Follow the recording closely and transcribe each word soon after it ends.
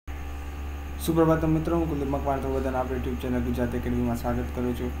સુપ્રભાત મિત્રો, હું કુલદીપ મકવાણ બધાને આપણે યુટ્યુબ ચેનલ ગુજરાત એકેડમીમાં સ્વાગત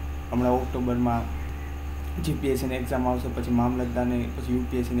કરું છું. હમણાં ઓક્ટોબરમાં જીપીએસસીની એક્ઝામ આવશે, પછી મામલતદારની, પછી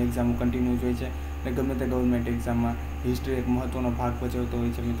યુપીએસસીની એક્ઝામો કન્ટિન્યુ હોય છે અને ગમે તે ગવર્મેન્ટ એક્ઝામમાં હિસ્ટ્રી એક મહત્ત્વનો ભાગ ભજવતો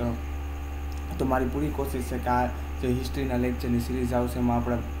હોય છે મિત્રો. તો મારી પૂરી કોશિશ છે કે આ જે હિસ્ટ્રીના લેક્ચરની સિરીઝ આવશે એમાં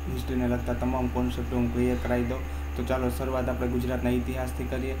આપણે હિસ્ટ્રીને લગતા તમામ કોન્સેપ્ટો હું ક્લિયર કરાવી દઉં. તો ચાલો શરૂઆત આપણે ગુજરાતના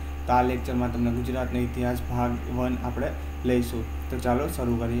ઇતિહાસથી કરીએ. તો આ લેક્ચરમાં તમને ગુજરાતનો ઇતિહાસ ભાગ 1 આપણે લઈશું. તો ચાલો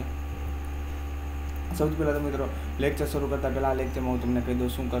શરૂ કરીએ. સૌથી પહેલાં તો મિત્રો લેક્ચર શરૂ કરતાં પહેલાં આ લેક્ચરમાં હું તમને કહી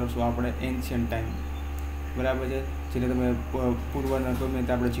દઉં શું કરશું આપણે એન્શિયન્ટ ટાઈમ, બરાબર છે, જેને તમે પૂર્વના ગમે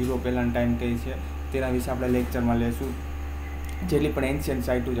તે આપણે ઝીરો પહેલાંનો ટાઈમ કહીએ છીએ તેના વિશે આપણે લેક્ચરમાં લઈશું. જેટલી પણ એન્શિયન્ટ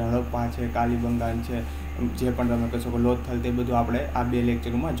સાઇટો છે, હડપ્પા છે, કાલીબંગાન છે, જે પણ તમે કહી શકો લોથલ, તે બધું આપણે આ 2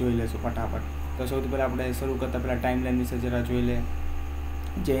 લેક્ચરોમાં જોઈ લઈશું ફટાફટ. તો સૌથી પહેલાં આપણે શરૂ કરતાં પહેલાં ટાઈમલાઈન વિશે જરા જોઈ લઈએ.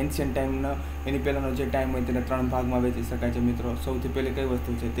 જે એન્શિયન્ટ ટાઈમનો એની પહેલાંનો જે ટાઈમ હોય તેને 3 ભાગમાં વહેંચી શકાય છે મિત્રો. સૌથી પહેલી કઈ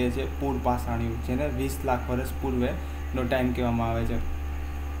વસ્તુ છે તે છે પૂર્વ-પાષાણ યુગ, જેને 20 લાખ વર્ષ પૂર્વેનો ટાઈમ કહેવામાં આવે છે.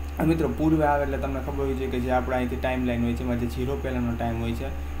 મિત્રો પૂર્વે આવે એટલે તમને ખબર હોય છે કે જે આપણે અહીંથી ટાઈમ લાઈન હોય છે એમાં જે ઝીરો પહેલાંનો ટાઈમ હોય છે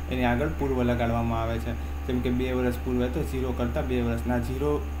એની આગળ પૂર્વ લગાડવામાં આવે છે. જેમ કે 2 વર્ષ પૂર્વે તો ઝીરો કરતાં 2 વર્ષના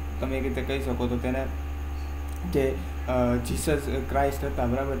ઝીરો તમે એક રીતે કહી શકો તો તેને જે જીસસ ક્રાઇસ્ટ હતા,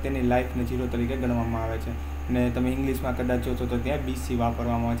 બરાબર, તેની લાઈફને ઝીરો તરીકે ગણવામાં આવે છે. અને તમે ઇંગ્લિશમાં કદાચ જોશો તો ત્યાં BC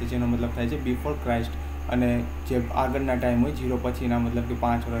વાપરવામાં આવે છે, જેનો મતલબ થાય છે બિફોર ક્રાઇસ્ટ. અને જે આગળના ટાઈમ હોય ઝીરો પછીના, મતલબ કે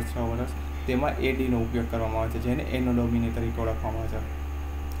 5 વર્ષ 6 વર્ષ, તેમાં ADનો ઉપયોગ કરવામાં આવે છે, જેને એનો ડોમિની તરીકે ઓળખવામાં આવે છે.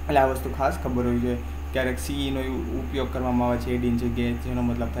 એટલે આ વસ્તુ ખાસ ખબર હોવી જોઈએ. ક્યારેક CEનો ઉપયોગ કરવામાં આવે છે ADની જગ્યાએ, જેનો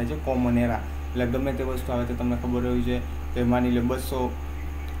મતલબ થાય છે કોમન એરા. એટલે ગમે તે વસ્તુ આવે તો તમને ખબર હોવી જોઈએ કે માની લો 200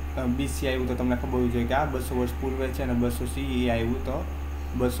 BC આવ્યું તો તમને ખબર હોવી જોઈએ કે આ 200 વર્ષ પૂર્વે છે, અને 200 CE આવ્યું તો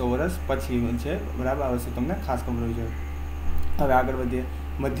 200 વર્ષ પછી છે, બરાબર. આ વસ્તુ તમને ખાસ ખબર હોવી જોઈએ. હવે આગળ વધીએ.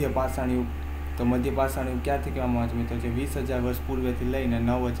 મધ્ય પાષાણ યુગ. તો મધ્ય પાષાણ યુગ ક્યાંથી કહેવામાં આવે છે મિત્રો? જે 20,000 વર્ષ પૂર્વેથી લઈને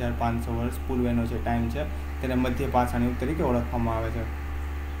 9,500 વર્ષ પૂર્વેનો જે ટાઈમ છે તેને મધ્ય પાષાણ યુગ તરીકે ઓળખવામાં આવે છે.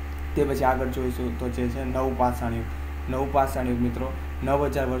 તે પછી આગળ જોઈશું તો જે છે નવપાષાણ યુગ. નવપાષાણ યુગ મિત્રો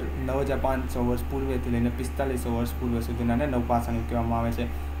 9,500 વર્ષ પૂર્વેથી લઈને 4500 વર્ષ પૂર્વે સુધીનાને નવપાષાણ યુગ કહેવામાં આવે છે.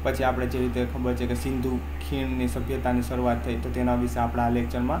 પછી આપણે જે રીતે ખબર છે કે સિંધુ ખીણની સભ્યતાની શરૂઆત થઈ, તો તેના વિશે આપણે આ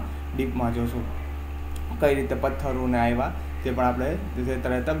લેક્ચરમાં ડીપમાં જોશું. કઈ રીતે પથ્થરોને આવ્યા તે પણ આપણે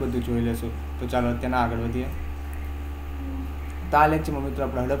રહેતા બધું જોઈ લઈશું. તો ચાલો તેના આગળ વધીએ. તો આ લેક્ચરમાં મિત્રો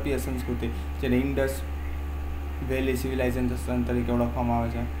આપણે હડપ્પીય સંસ્કૃતિ, જેને ઇન્ડસ વેલી સિવિલાઇઝેશન તરીકે ઓળખવામાં આવે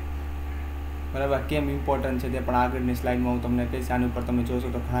છે, બરાબર, કેમ ઇમ્પોર્ટન્ટ છે તે પણ આગળની સ્લાઇડમાં હું તમને કહીશ. આની ઉપર તમે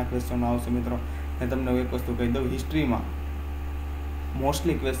જોશો તો ઘણા ક્વેશ્ચનો આવશે મિત્રો. અને તમને એક વસ્તુ કહી દઉં, હિસ્ટ્રીમાં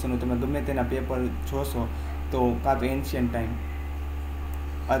મોસ્ટલી ક્વેશ્ચનો તમે ગમે તેના પેપર જોશો તો કાં તો એન્શિયન્ટ ટાઈમ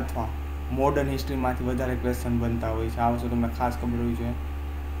અથવા મોડર્ન હિસ્ટ્રીમાંથી વધારે ક્વેશ્ચન બનતા હોય છે. આ વસ્તુ તમને ખાસ ખબર હોવી જોઈએ.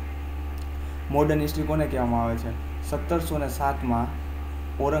 મોડર્ન હિસ્ટ્રી કોને કહેવામાં આવે છે? 1707માં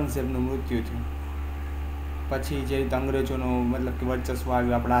ઔરંગઝેબનું મૃત્યુ થયું પછી જે રીતે અંગ્રેજોનું મતલબ કે વર્ચસ્વ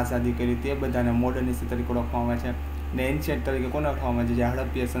આવ્યું, આપણે આઝાદી કરી, તે બધાને મોડર્ન હિસ્ટ્રી તરીકે ઓળખવામાં આવે છે. ને એન્શિયન્ટ તરીકે કોને ઓળખવામાં આવે છે? જે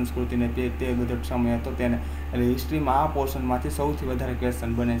હડપ્પીય સંસ્કૃતિને તે બધો સમય હતો તેને. એટલે હિસ્ટ્રીમાં આ પોર્શનમાંથી સૌથી વધારે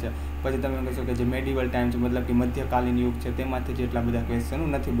ક્વેશ્ચન બને છે. પછી તમે કહેશો કે જે મેડિવલ ટાઈમ છે, મતલબ કે મધ્યકાલીન યુગ છે, તેમાંથી જેટલા બધા ક્વેશ્ચનો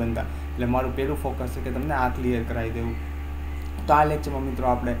નથી બનતા. એટલે મારું પહેલું ફોકસ છે કે તમને આ ક્લિયર કરાવી દેવું. તો આ લેક્ચરમાં મિત્રો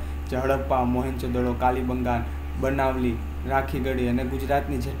આપણે જે હડપ્પા, મોહેંજો-દડો, કાલીબંગાન, બનાવલી, રાખીગઢી અને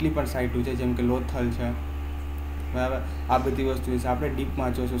ગુજરાતની જેટલી પણ સાઇટો છે, જેમ કે લોથલ છે, બરાબર, આ બધી વસ્તુ છે આપણે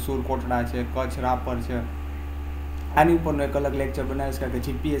ડીપમાં જોઈશું. સુરકોટડા છે, કચ્છ રાપર છે. આની ઉપરનો એક અલગ લેક્ચર બનાવીશ, કારણ કે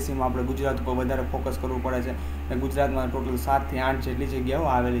GPSCમાં આપણે ગુજરાત ઉપર વધારે ફોકસ કરવું પડે છે. અને ગુજરાતમાં ટોટલ 7 થી 8 જેટલી જગ્યાઓ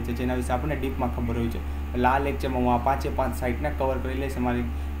આવેલી છે, જેના વિશે આપણને ડીપમાં ખબર હોય છે. એટલે આ લેક્ચરમાં હું આ 5 સાઇટને કવર કરી લઈશ. મારી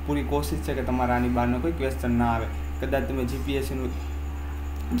પૂરી કોશિશ છે કે તમારા આની બહારનો કોઈ ક્વેશ્ચન ના આવે. કદાચ તમે GPSCનું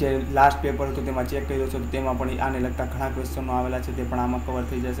જે લાસ્ટ પેપર હતું તેમાં ચેક કર્યો છો તો તેમાં પણ આને લગતા ઘણા ક્વેશ્ચનો આવેલા છે, તે પણ આમાં કવર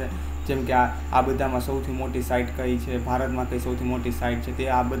થઈ જશે. જેમ કે આ બધામાં સૌથી મોટી સાઇટ કઈ છે, ભારતમાં કઈ સૌથી મોટી સાઇટ છે, તે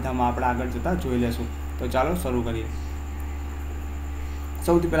આ બધામાં આપણે આગળ જતાં જોઈ લેશું. તો ચાલો શરૂ કરીએ.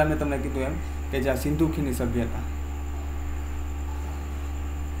 સૌથી પહેલાં મેં તમને કીધું એમ કે જ્યાં સિંધુ ખીણની સભ્યતા,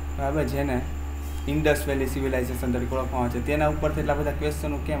 બરાબર, જેને ઇન્ડસ વેલી સિવિલાઇઝેશન તરીકે ઓળખવામાં આવે છે, તેના ઉપરથી એટલા બધા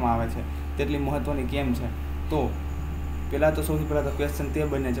ક્વેશ્ચનો કેમ આવે છે, તેટલી મહત્ત્વની કેમ છે? તો પહેલાં તો સૌથી પહેલાં તો ક્વેશ્ચન તે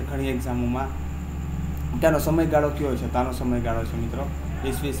બને છે ઘણી એક્ઝામોમાં, ત્યાંનો સમયગાળો કયો છે? ત્યાંનો સમયગાળો છે મિત્રો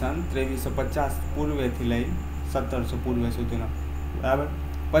ઈસવીસન 2350 પૂર્વેથી લઈ 1700 પૂર્વે સુધીનો, બરાબર.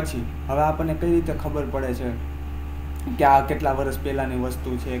 પછી હવે આપણને કઈ રીતે ખબર પડે છે કે આ કેટલા વર્ષ પહેલાંની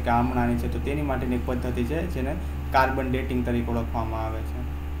વસ્તુ છે કે હમણાંની છે? તો તેની માટેની એક પદ્ધતિ છે જેને કાર્બન ડેટિંગ તરીકે ઓળખવામાં આવે છે.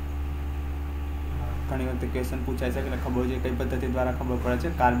 ઘણી વખતે ક્વેશ્ચન પૂછાય છે કે ખબર છે કઈ પદ્ધતિ દ્વારા ખબર પડે છે?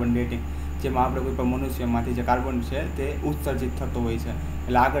 Carbon dating. જેમાં આપણે કોઈ પણ મનુષ્યમાંથી જે કાર્બન છે તે ઉત્સર્જિત થતો હોય છે.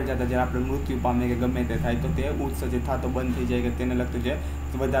 એટલે આગળ જતાં જ્યારે આપણે મૃત્યુ પામીએ કે ગમે તે થાય તો તે ઉત્સર્જિત થતો બંધ થઈ જાય કે તેને લગતું જે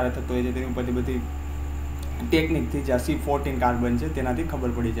વધારે થતો હોય છે, તેની ઉપરથી બધી ટેકનિકથી જે C14 કાર્બન છે તેનાથી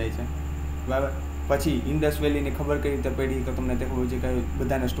ખબર પડી જાય છે, બરાબર. પછી ઇન્ડસ વેલીની ખબર કઈ રીતે પડી તો તમને તે ખબર છે કે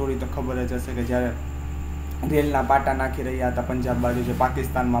બધાને સ્ટોરી તો ખબર જ હશે કે જ્યારે રેલના પાટા નાખી રહ્યા હતા પંજાબ બાજુ, જે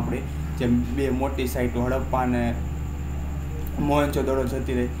પાકિસ્તાનમાં આપણી જે 2 મોટી સાઇટો હડપ્પા અને મોહેંજો-દડો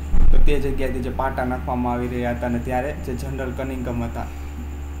જતી રહી, તો તે જગ્યાએથી જે પાટા નાખવામાં આવી રહ્યા હતા, અને ત્યારે જે જનરલ કનિંઘમ હતા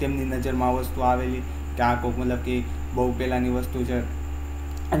તેમની નજરમાં આ વસ્તુ આવેલી કે આ કોઈક મતલબ કે બહુ પહેલાંની વસ્તુ છે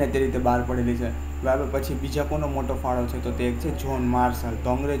અને તે રીતે બહાર પડેલી છે, બરાબર. પછી બીજા કોનો મોટો ફાળો છે તો તે એક છે જ્હોન માર્શલ. તો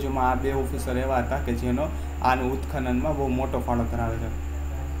અંગ્રેજોમાં આ 2 ઓફિસર એવા હતા કે જેનો આનું ઉત્ખનનમાં બહુ મોટો ફાળો ધરાવે છે.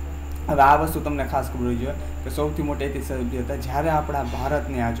 હવે આ વસ્તુ તમને ખાસ ખબર હોવી જોઈએ કે સૌથી મોટી ઐતિહાસિક સભ્યતા જ્યારે આપણા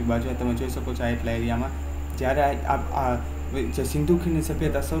ભારતની આજુબાજુ તમે જોઈ શકો છો એટલા એરિયામાં, જ્યારે આ જે સિંધુ ખીણની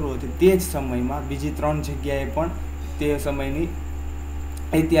સભ્યતા શરૂ હતી તે જ સમયમાં બીજી 3 જગ્યાએ પણ તે સમયની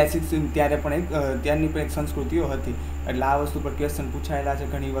ઐતિહાસિક ત્યારે પણ ત્યારની પણ એક સંસ્કૃતિઓ હતી. એટલે આ વસ્તુ પર ક્વેશ્ચન પૂછાયેલા છે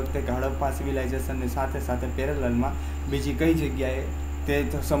ઘણી વખતે કે હડપ્પા સિવિલાઇઝેશનની સાથે સાથે પેરેલલમાં બીજી કઈ જગ્યાએ તે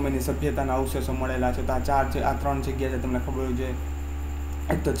સમયની સભ્યતાના અવશેષો મળેલા છે. તો આ 3 જગ્યા છે તમને ખબર હોય છે.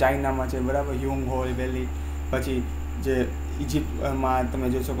 એક તો ચાઇનામાં છે, બરાબર, હ્યુંગ હોલ વેલી, પછી જે ઇજિપ્તમાં તમે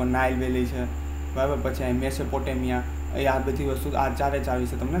જોઈ શકો નાઇલ વેલી છે, બરાબર, પછી અહીં મેસોપોટેમિયા. આ બધી વસ્તુ આ 4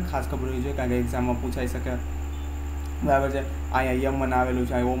 વિશે તમને ખાસ ખબર હોવી જોઈએ કારણ કે એક્ઝામમાં પૂછાઈ શકે, બરાબર છે. અહીંયા યમન આવેલું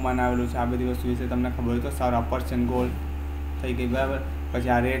છે, અહીંયા ઓમાન આવેલું છે, આ બધી વસ્તુ વિશે તમને ખબર હોય તો સારા. પર્શિયન ગોલ્ડ થઈ ગઈ, બરાબર.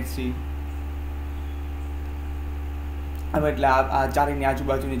 પછી આ રેડ સી. હવે એટલે આ ચારેયની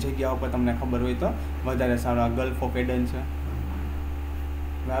આજુબાજુની જગ્યાઓ પર તમને ખબર હોય તો વધારે સારું. આ ગલ્ફ ઓફ એડન છે,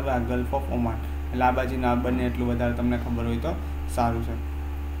 બરાબર, આ ગલ્ફ ઓફ ઓમાન. એટલે આ બાજુના બંને એટલું વધારે તમને ખબર હોય તો સારું છે.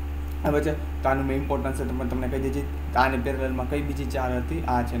 હવે છે તો આનું મેં ઇમ્પોર્ટન્સ છે તમને કહી દીધી. આની પેરેલલમાં કઈ બીજી 4 હતી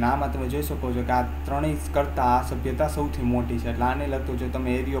આ છે, ને આમાં તમે જોઈ શકો છો કે આ 3 કરતાં આ સભ્યતા સૌથી મોટી છે. એટલે આને લગતું જો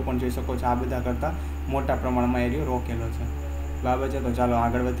તમે એરિયો પણ જોઈ શકો છો, આ બધા કરતાં મોટા પ્રમાણમાં એરિયો રોકેલો છે, બરાબર છે. તો ચાલો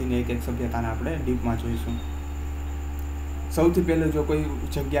આગળ વધીને એક સભ્યતાને આપણે ડીપમાં જોઈશું. સૌથી પહેલું જો કોઈ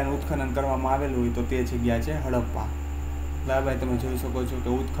જગ્યાનું ઉત્ખનન કરવામાં આવેલું હોય તો તે જગ્યા છે હડપ્પા, બરાબર. તમે જોઈ શકો છો કે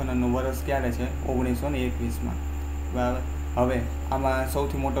ઉત્ખનનનું વર્ષ ક્યારે છે 1921માં, બરાબર. હવે આમાં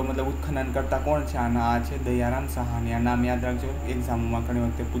સૌથી મોટો મતલબ ઉત્ખનન કરતા કોણ છે આના? આ છે દયારામ સાહાની. આ નામ યાદ રાખજો, એક્ઝામમાં ઘણી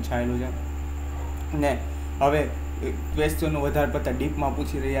વખતે પૂછાયેલું છે. ને હવે ક્વેશ્ચનનું વધારે પડતા ડીપમાં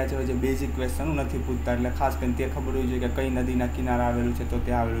પૂછી રહ્યા છે, જે બેઝિક ક્વેશ્ચન નથી પૂછતા. એટલે ખાસ કરીને તે ખબર હોવી જોઈએ કે કઈ નદીના કિનારે આવેલું છે, તો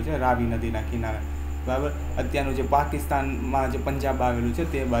તે આવેલું છે રાવી નદીના કિનારે, બરાબર. અત્યારનું જે પાકિસ્તાનમાં જે પંજાબ આવેલું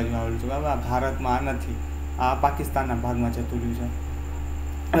છે તે બાજુ આવેલું છે, બરાબર. આ ભારતમાં આ નથી, આ પાકિસ્તાનના ભાગમાં જતું રહ્યું છે.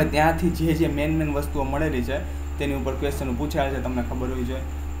 હવે ત્યાંથી જે મેન વસ્તુઓ મળેલી છે તેની ઉપર ક્વેશ્ચન પૂછાયેલ છે, તમને ખબર હોવી જોઈએ.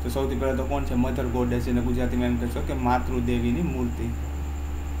 તો સૌથી પહેલાં તો કોણ છે? મધર ગોડેસ, એને ગુજરાતીમાં એમ કહેશો કે માતૃદેવીની મૂર્તિ,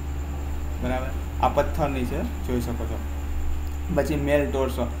 બરાબર. આ પથ્થરની છે, જોઈ શકો છો. પછી મેલ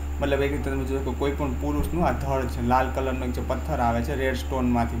ટોર્સો, મતલબ એક રીતે તમે જોઈ શકો કોઈ પણ પુરુષનું આ ધડ છે, લાલ કલરનો જે પથ્થર આવે છે રેડ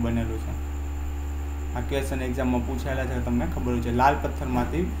સ્ટોનમાંથી બનેલું છે. આ ક્વેશ્ચન એક્ઝામમાં પૂછાયેલા છે, તમને ખબર હોય છે. લાલ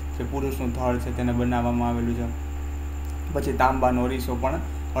પથ્થરમાંથી જે પુરુષનું ધડ છે તેને બનાવવામાં આવેલું છે. પછી તાંબાનો અરીસો પણ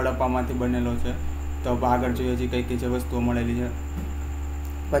હડપ્પામાંથી બનેલો છે. તો આગળ જોઈએ છે કઈ જે વસ્તુઓ મળેલી છે.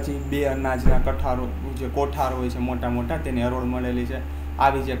 પછી 2 અનાજના કઠારો, જે કોઠારો હોય છે મોટા મોટા, તેની હરોળ મળેલી છે.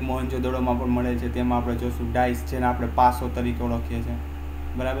 આવી જ એક મોહેંજો-દડોમાં પણ મળે છે, તેમાં આપણે જોશું ડાઇસ, જેને આપણે પાસો તરીકે ઓળખીએ છીએ,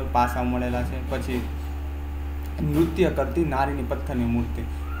 બરાબર. પાસા મળેલા છે. પછી નૃત્ય કરતી નારીની પથ્થરની મૂર્તિ,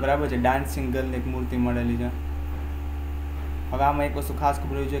 બરાબર છે. ડાન્સિંગ ગર્લની એક મૂર્તિ મળેલી છે. હવે આમાં એક વસ્તુ ખાસ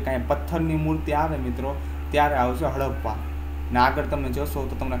ખબર હોવી જોઈએ કે પથ્થરની મૂર્તિ આવે મિત્રો ત્યારે આવશે હડપ્પા, ને આગળ તમે જોશો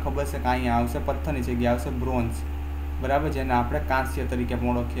તો તમને ખબર છે કે અહીંયા આવશે પથ્થરની જગ્યાએ આવશે બ્રોન્ઝ, બરાબર, જેને આપણે કાંસ્ય તરીકે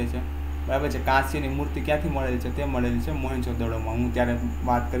પણ ઓળખીએ છીએ, બરાબર છે. કાંસ્યની મૂર્તિ ક્યાંથી મળેલી છે? તે મળેલી છે મોહેંજો-દડોમાં. હું ત્યારે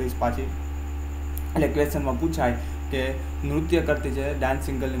વાત કરીશ પાછી. એટલે ક્વેશ્ચનમાં પૂછાય કે નૃત્ય કરતી જે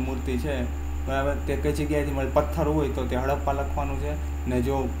ડાન્સિંગ ગર્લની મૂર્તિ છે, બરાબર, તે કઈ જગ્યાએથી મળે? પથ્થર હોય તો તે હડપ્પા લખવાનું છે, ને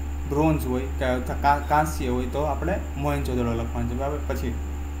જો બ્રોન્ઝ હોય કે કાંસ્ય હોય તો આપણે મોહેંજો-દડો લખવાનું છે, બરાબર. પછી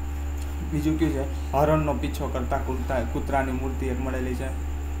બીજું કયું છે? હરણનો પીછો કરતા કૂતરાની મૂર્તિ એક મળેલી છે,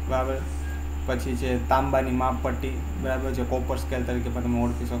 બરાબર. પછી છે તાંબાની માપપટ્ટી, બરાબર, જે કોપર સ્કેલ તરીકે પણ તમે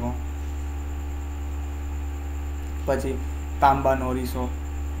ઓળખી શકો. પછી તાંબાનો અરીસો,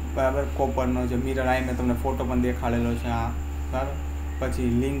 બરાબર, કોપરનો જે મિરર, આઈ મેં તમને ફોટો પણ દેખાડેલો છે આ, બરાબર. પછી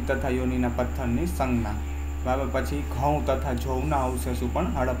લિંગ તથા યોનીના પથ્થરની સંજ્ઞા, બરાબર. પછી ઘઉં તથા જવના અવશેષો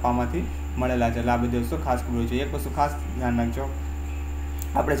પણ હડપ્પામાંથી મળેલા છે. એટલે આ બધી વસ્તુ ખાસ ખબર છે. એક વસ્તુ ખાસ ધ્યાન રાખજો,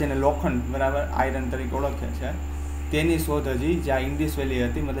 આપણે જેને લોખંડ, બરાબર, આયરન તરીકે ઓળખીએ છીએ, તેની શોધ હજી જ્યાં ઇન્ડિસ વેલી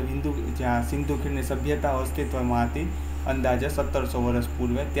હતી, મતલબ જ્યાં સિંધુ ખીણની સભ્યતા અસ્તિત્વમાં હતી અંદાજે 1700 વર્ષ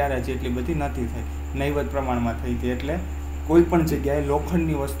પૂર્વે, ત્યારે હજી એટલી બધી નથી થઈ, નહીવત પ્રમાણમાં થઈ હતી. એટલે કોઈ પણ જગ્યાએ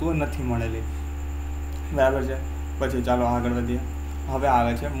લોખંડની વસ્તુઓ નથી મળેલી, બરાબર છે. પછી ચાલો આગળ વધીએ. હવે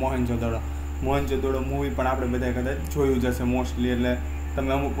આવે છે મોહેંજો-દડો. મોહેંજો-દડો મૂવી પણ આપણે બધા કદાચ જોયું જ હશે મોસ્ટલી. એટલે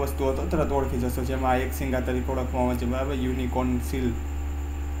તમે અમુક વસ્તુઓ તો તરત ઓળખી જશો, જેમાં એક સિંગા તરીકે ઓળખવામાં આવે છે, બરાબર. યુનિકોર્ન સીલ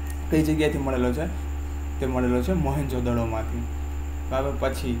કઈ જગ્યાએથી મળેલો છે? તે મળેલો છે મોહેન્જો-દડોમાંથી, બરાબર.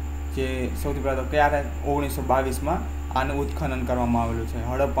 પછી જે સૌથી પહેલાં તો ક્યારે 1922માં આનું ઉત્ખનન કરવામાં આવેલું છે,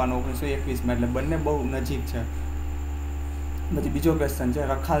 હડપ્પાનું 1921માં, એટલે બંને બહુ નજીક છે. પછી બીજો ક્વેશ્ચન છે,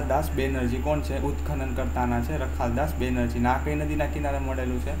 રખાલદાસ બેનર્જી કોણ છે? ઉત્ખનન કરતાના છે રખાલદાસ બેનર્જી. આ કઈ નદીના કિનારે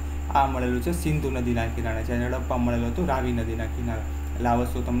મળેલું છે? આ મળેલું છે સિંધુ નદીના કિનારે છે. હડપ્પા મળેલું હતું રાવી નદીના કિનારે. એટલે આ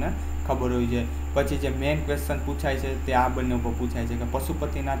વસ્તુ તમને ખબર હોવી જોઈએ. પછી જે મેઇન ક્વેશ્ચન પૂછાય છે તે આ બંને ઉપર પૂછાય છે કે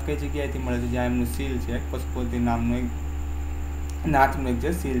પશુપતિનાથ કઈ જગ્યાએથી મળે છે? જ્યાં એમનું સીલ છે, પશુપતિ નામનું એક નાથનું એક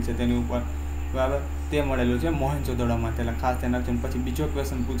જે સીલ છે તેની ઉપર, બરાબર, તે મળેલું છે મોહેન્જો-દડોમાં. એટલે ખાસ ધ્યાન રાખજો. પછી બીજો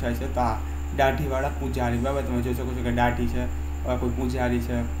ક્વેશ્ચન પૂછાય છે તો આ દાઢીવાળા પૂજારી, બરાબર. તમે જોઈ શકો છો કે દાઢી છે, કોઈ પૂજારી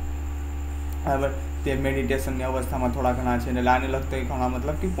છે, બરાબર. તે મેડિટેશનની અવસ્થામાં થોડા ઘણા છે, એટલે આને લગતા ઘણા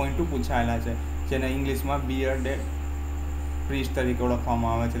મતલબ કે પોઈન્ટો પૂછાયેલા છે, જેને ઇંગ્લિશમાં બિયર્ડેડ પ્રીસ્ટ તરીકે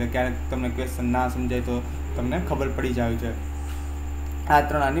ઓળખવામાં આવે છે. એટલે ક્યારેક તમને ક્વેશ્ચન ના સમજાય તો તમને ખબર પડી જાય છે. આ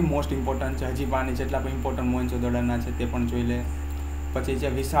ત્રણ આની મોસ્ટ ઇમ્પોર્ટન્ટ છે. હજી પણ જેટલા પણ ઇમ્પોર્ટન્ટ મોહેન્જો-દડોના છે તે પણ જોઈ લે. પછી છે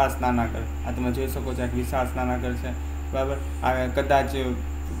વિશાળ સ્નાનાગર. આ તમે જોઈ શકો છો એક વિશાળ સ્નાનાગર છે, બરાબર. આ કદાચ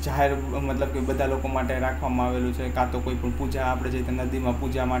જાહેર મતલબ કે બધા લોકો માટે રાખવામાં આવેલું છે, કાં તો કોઈ પણ પૂજા, આપણે જે રીતે નદીમાં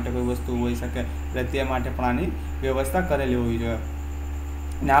પૂજા માટે કોઈ વસ્તુ હોઈ શકે, એટલે તે માટે પણ આની વ્યવસ્થા કરેલી હોવી જોઈએ.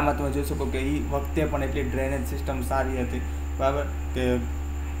 ને આમાં તમે જોઈ શકો કે એ વખતે પણ એટલી ડ્રેનેજ સિસ્ટમ સારી હતી, બરાબર, કે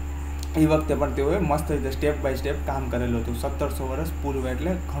એ વખતે પણ તેઓએ મસ્ત રીતે સ્ટેપ બાય સ્ટેપ કામ કરેલું હતું. 1700 વર્ષ પૂર્વે,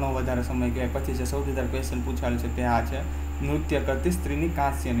 એટલે ઘણો વધારે સમય કહેવાય. પછી જે સૌથી વધારે ક્વેશ્ચન પૂછાયેલું છે તે આ છે, નૃત્ય કરતી સ્ત્રીની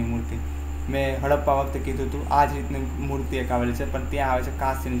કાંસ્યની મૂર્તિ. મેં હડપ્પા વખતે કીધું હતું આ જ રીતની મૂર્તિ એક આવેલી છે, પણ ત્યાં આવે છે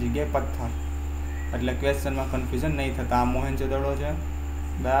કાંસ્યની જગ્યાએ પથ્થર. એટલે ક્વેશ્ચનમાં કન્ફ્યુઝન નહીં થતા. આ મોહેન્જો-દડો છે,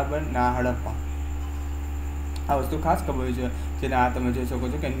 બરાબર, ને આ હડપ્પા. આ વસ્તુ ખાસ ખબર હોય છે. જેને આ તમે જોઈ શકો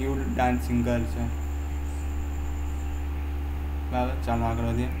છો કે ન્યૂડ ડાન્સિંગ ગર્લ છે, બરાબર. ચાલો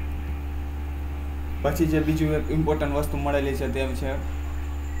આગળ વધીએ. પછી જે બીજું એક ઇમ્પોર્ટન્ટ વસ્તુ મળેલી છે તે છે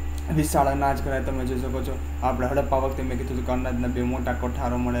વિશાળ અનાજ ઘર. તમે જોઈ શકો છો આપણે હડપ્પા વખતે મેં કીધું કે અનાજના 2 મોટા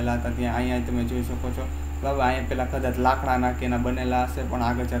કોઠારો મળેલા હતા. ત્યાં અહીંયા તમે જોઈ શકો છો, બરાબર. અહીંયા પહેલાં કદાચ લાકડા નાખીને બનેલા હશે, પણ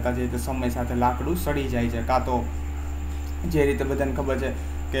આગળ જતાં જે રીતે સમય સાથે લાકડું સડી જાય છે, કાં તો જે રીતે બધાને ખબર છે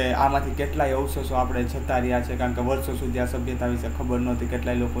કે આમાંથી કેટલાય અવશેષો આપણે જતા રહ્યા છે, કારણ કે વર્ષો સુધી આ સભ્યતા વિશે ખબર નહોતી.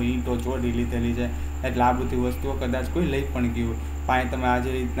 કેટલાય લોકો ઈંટો ચોરી લીધેલી છે, એટલે આ બધી વસ્તુઓ કદાચ કોઈ લઈ પણ ગયું. પણ તમે આ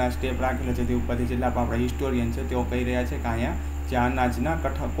જે રીતના સ્ટેપ રાખેલા છે તે ઉપરથી જેટલા પણ આપણા હિસ્ટોરિયન છે તેઓ કહી રહ્યા છે કે અહીંયા જે અનાજના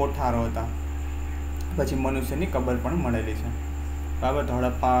કોઠારો હતા. પછી મનુષ્યની કબર પણ મળેલી છે, બરાબર. તો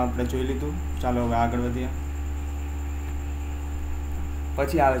હડપ્પા આપણે જોઈ લીધું. ચાલો હવે આગળ વધીએ.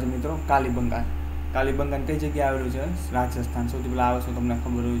 પછી આવે છે મિત્રો કાલીબંગન. કાલીબંગન કઈ જગ્યાએ આવેલું છે? રાજસ્થાન. સૌથી પહેલાં આ વસ્તુ તમને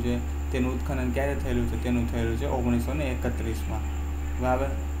ખબર હોવી જોઈએ. તેનું ઉત્ખનન ક્યારે થયેલું છે? તેનું થયેલું છે 1931માં, બરાબર.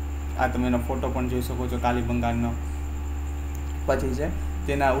 આ તમે એનો ફોટો પણ જોઈ શકો છો કાલીબંગનનો. પછી છે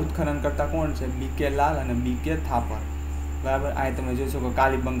તેના ઉત્ખનન કરતા કોણ છે? BK લાલ અને BK થાપર, બરાબર. આ તમે જોઈ શકો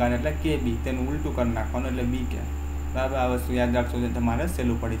કાલીબંગન એટલે KB, તેનું ઉલટું કરી નાખવાનું એટલે BK, બરાબર. આ વસ્તુ યાદ રાખશો તો તમારે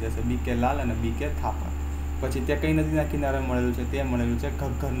સહેલું પડી જશે. BK લાલ અને BK થાપર. પછી તે કઈ નદીના કિનારે મળેલું છે? તે મળેલું છે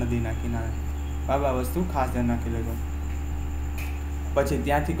ઘગ્ગર નદીના કિનારે, બરાબર. આ વસ્તુ ખાસ ધ્યાન રાખી લેજો. પછી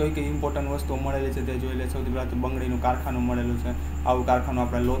ત્યાંથી કઈ કઈ ઇમ્પોર્ટન્ટ વસ્તુઓ મળેલી છે તે જોઈ લે. સૌથી પહેલાં તો બંગડીનું કારખાનું મળેલું છે. આવું કારખાનું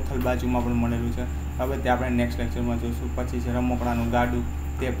આપણે લોથલ બાજુમાં પણ મળેલું છે, હવે તે આપણે નેક્સ્ટ લેક્ચરમાં જોઈશું. પછી છે રમકડાનું ગાડું,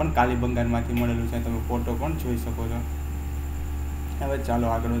 તે પણ કાલીબંગનમાંથી મળેલું છે. તમે ફોટો પણ જોઈ શકો છો. હવે ચાલો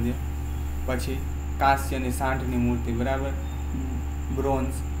આગળ વધીએ. પછી કાંસ્યની સાંઠની મૂર્તિ, બરાબર.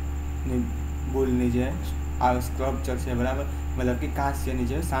 બ્રોન્ઝની બુલની જે આ સ્કલ્પચર છે, બરાબર, મતલબ કે કાંસ્યની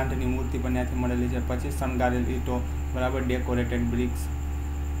જે સાંઠની મૂર્તિ પણ ત્યાંથી મળેલી છે. પછી શણગારેલ ઈંટો, બરાબર, ડેકોરેટેડ બ્રિક્સ,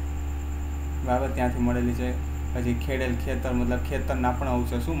 બરાબર, ત્યાંથી મળેલી છે. પછી ખેડેલ ખેતર, મતલબ ખેતરના પણ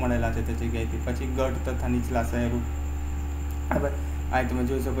અવશેષો મળેલા છે તે જગ્યાએથી. પછી ગઢ તથા નીચલા શહેરો, બરાબર. આ તમે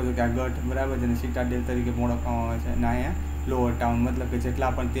જોઈ શકો છો કે આ ગઢ, બરાબર, જેને સિટાડેલ તરીકે ઓળખવામાં આવે છે. અને અહીંયા લોઅર ટાઉન, મતલબ કે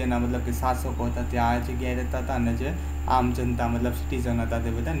જેટલા પણ તેના મતલબ કે શાસકો હતા તે આ જગ્યાએ રહેતા હતા, અને જે આમ જનતા મતલબ સિટીઝન હતા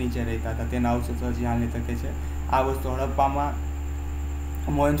તે બધા નીચે રહેતા હતા. તેના અવશેષો હજી હાલની તકે છે. આ વસ્તુ હડપ્પામાં,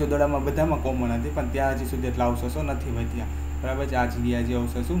 મોહેન્જો-દડોમાં બધામાં કોમન હતી, પણ ત્યાં હજી સુધી એટલા અવશેષો નથી વધ્યા, બરાબર છે. આ જગ્યાએ જે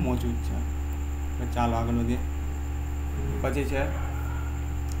અવશેષો મોજૂદ છે. ચાલો આગળ વધીએ. પછી છે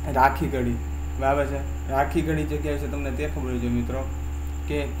રાખી ગઢી, બરાબર છે. રાખી ગઢી જગ્યા છે તમને તે ખબર છે મિત્રો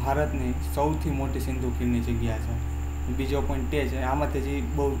કે ભારતની સૌથી મોટી સિંધુ ખીણની જગ્યા છે. બીજો પોઈન્ટ તે છે, આમાંથી હજી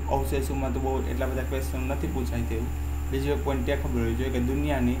બહુ અવશેષોમાં તો બહુ એટલા બધા ક્વેશ્ચન નથી પૂછાય તેવું. બીજો પોઈન્ટ તે ખબર હોવી જોઈએ કે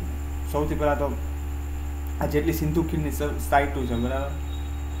દુનિયાની સૌથી પહેલાં તો આ જેટલી સિંધુ ખીણની સાઇટો છે, બરાબર,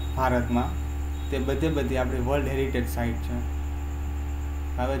 ભારતમાં, તે બધી આપણી વર્લ્ડ હેરિટેજ સાઇટ છે,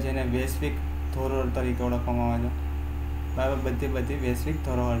 હવે જેને વૈશ્વિક ધરોહર તરીકે ઓળખવામાં આવે છે, બરાબર. બધી વૈશ્વિક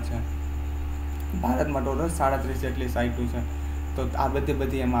ધરોહર છે. ભારતમાં ટોટલ 37 જેટલી સાઇટો છે, તો આ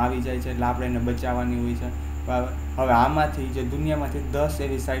બધી એમાં આવી જાય છે, એટલે આપણે એને બચાવવાની હોય છે, બરાબર. હવે આમાંથી જે દુનિયામાંથી 10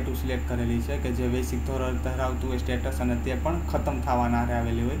 એવી સાઇટો સિલેક્ટ કરેલી છે કે જે વૈશ્વિક ધોરણ ધરાવતું હોય સ્ટેટસ, અને તે પણ ખતમ થવાના આરે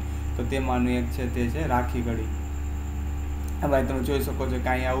આવેલી હોય. તો તેમાંનું એક છે તે છે રાખી ગળી. હવે તમે જોઈ શકો છો કે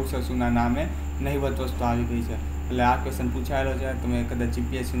અહીંયા અવશેષોના નામે નહિવત વસ્તુ આવી ગઈ છે. એટલે આ ક્વેશ્ચન પૂછાયેલો છે, તમે કદાચ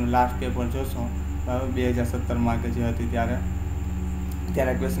GPSCનું લાસ્ટ પેપર જોશો, બરાબર, 2017માં કે જે હતી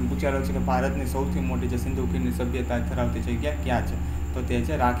ત્યારે ક્વેશ્ચન પૂછાયેલો છે કે ભારતની સૌથી મોટી જે સિંધુ ખીણની સભ્યતા ધરાવતી જગ્યા ક્યાં છે? તો તે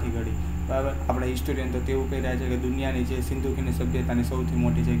છે રાખી ગળી, બરાબર. આપણે હિસ્ટોરિયન તો તેવું કહી રહ્યા છે કે દુનિયાની જે સિંધુ ખીણની સભ્યતાની સૌથી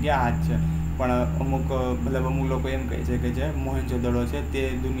મોટી જગ્યા આ જ છે, પણ અમુક લોકો એમ કહે છે કે જે મોહેંજો-દડો છે તે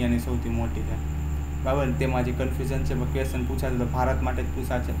દુનિયાની સૌથી મોટી છે, બરાબર. તેમાં જે કન્ફ્યુઝન છે, ક્વેશ્ચન પૂછાશે તો ભારત માટે જ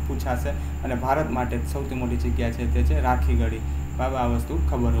પૂછાશે, અને ભારત માટે સૌથી મોટી જગ્યા છે તે છે રાખી ગળી, બરાબર. આ વસ્તુ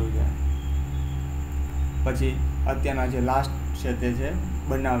ખબર હોવી જોઈએ. પછી અત્યારના જે લાસ્ટ છે તે છે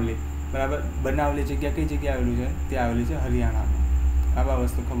બનાવલી, બરાબર. બનાવલી જગ્યા કઈ જગ્યા આવેલું છે? તે આવેલી છે હરિયાણામાં, આ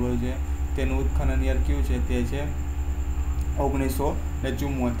વસ્તુ ખબર છે. તેનું ઉત્ખનન યર કયું છે? તે છે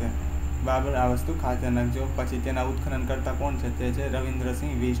 1974, બરાબર. આ વસ્તુ ખાસ ધ્યાન રાખજો. પછી તેના ઉત્ખનન કરતા કોણ છે? તે છે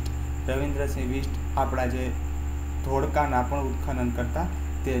રવિન્દ્રસિંહ બિષ્ટ. રવિન્દ્રસિંહ બિષ્ટ આપણા જે ધોળકાના પણ ઉત્ખનન કરતા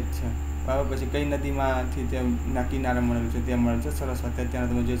તે જ છે, બરાબર. પછી કઈ નદીમાંથી તેના કિનારે મળેલું છે? તે મળેલું છે સરસ્વતી. અત્યારે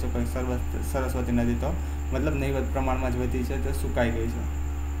તમે જોઈ શકો સરસ્વતી નદી તો મતલબ નહિવત પ્રમાણમાં જ વધી છે, તે સુકાઈ ગઈ છે.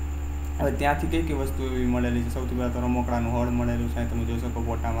 હવે ત્યાંથી કઈ વસ્તુ એવી મળેલી છે? સૌથી પહેલાં તો રમકડાનું હળ મળેલું છે, તમે જોઈ શકો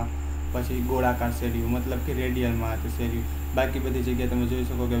ફોટામાં. પછી ગોળાકાર શેરીયું, મતલબ કે રેડિયલમાં હતી શેરીયું. બાકી બધી જગ્યાએ તમે જોઈ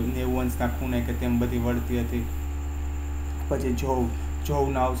શકો કે 90 અંશના ખૂણે કે તેમ બધી વળતી હતી. પછી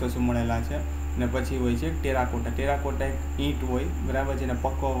જવના અવશેષો મળેલા છે. અને પછી હોય છે ટેરાકોટા. ટેરાકોટા એક ઈંટ હોય, બરાબર, જેને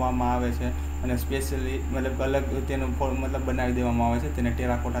પકવવામાં આવે છે અને સ્પેશિયલી મતલબ અલગ તેનો મતલબ બનાવી દેવામાં આવે છે, તેને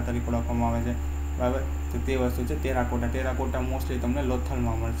ટેરાકોટા તરીકે ઓળખવામાં આવે છે, બરાબર. તો તે વસ્તુ છે ટેરાકોટા. ટેરાકોટા મોસ્ટલી તમને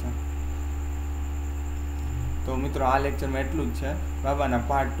લોથલમાં મળશે. તો મિત્રો આ લેક્ચરમાં એટલું જ છે, બરાબર. અને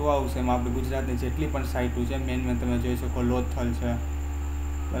પાર્ટ 2 આવશે, એમાં આપણે ગુજરાતની જેટલી પણ સાઇટો છે મેન તમે જોઈ શકો, લોથલ છે,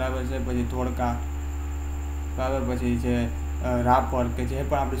 બરાબર છે, પછી ધોળકા, બરાબર, પછી જે રાપર કે જે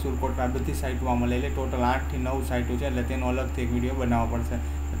પણ આપણી સુરકોટમાં બધી સાઇટો આમાં લઈ લે. ટોટલ 8 થી 9 સાઇટો છે, એટલે તેનો અલગથી એક વિડીયો બનાવવો પડશે.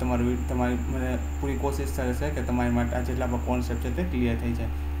 તમારી મને પૂરી કોશિશ થશે કે તમારી માટે આ જેટલા પણ કોન્સેપ્ટ છે તે ક્લિયર થઈ જાય.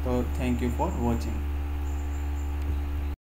 તો થેન્ક યુ ફોર વોચિંગ.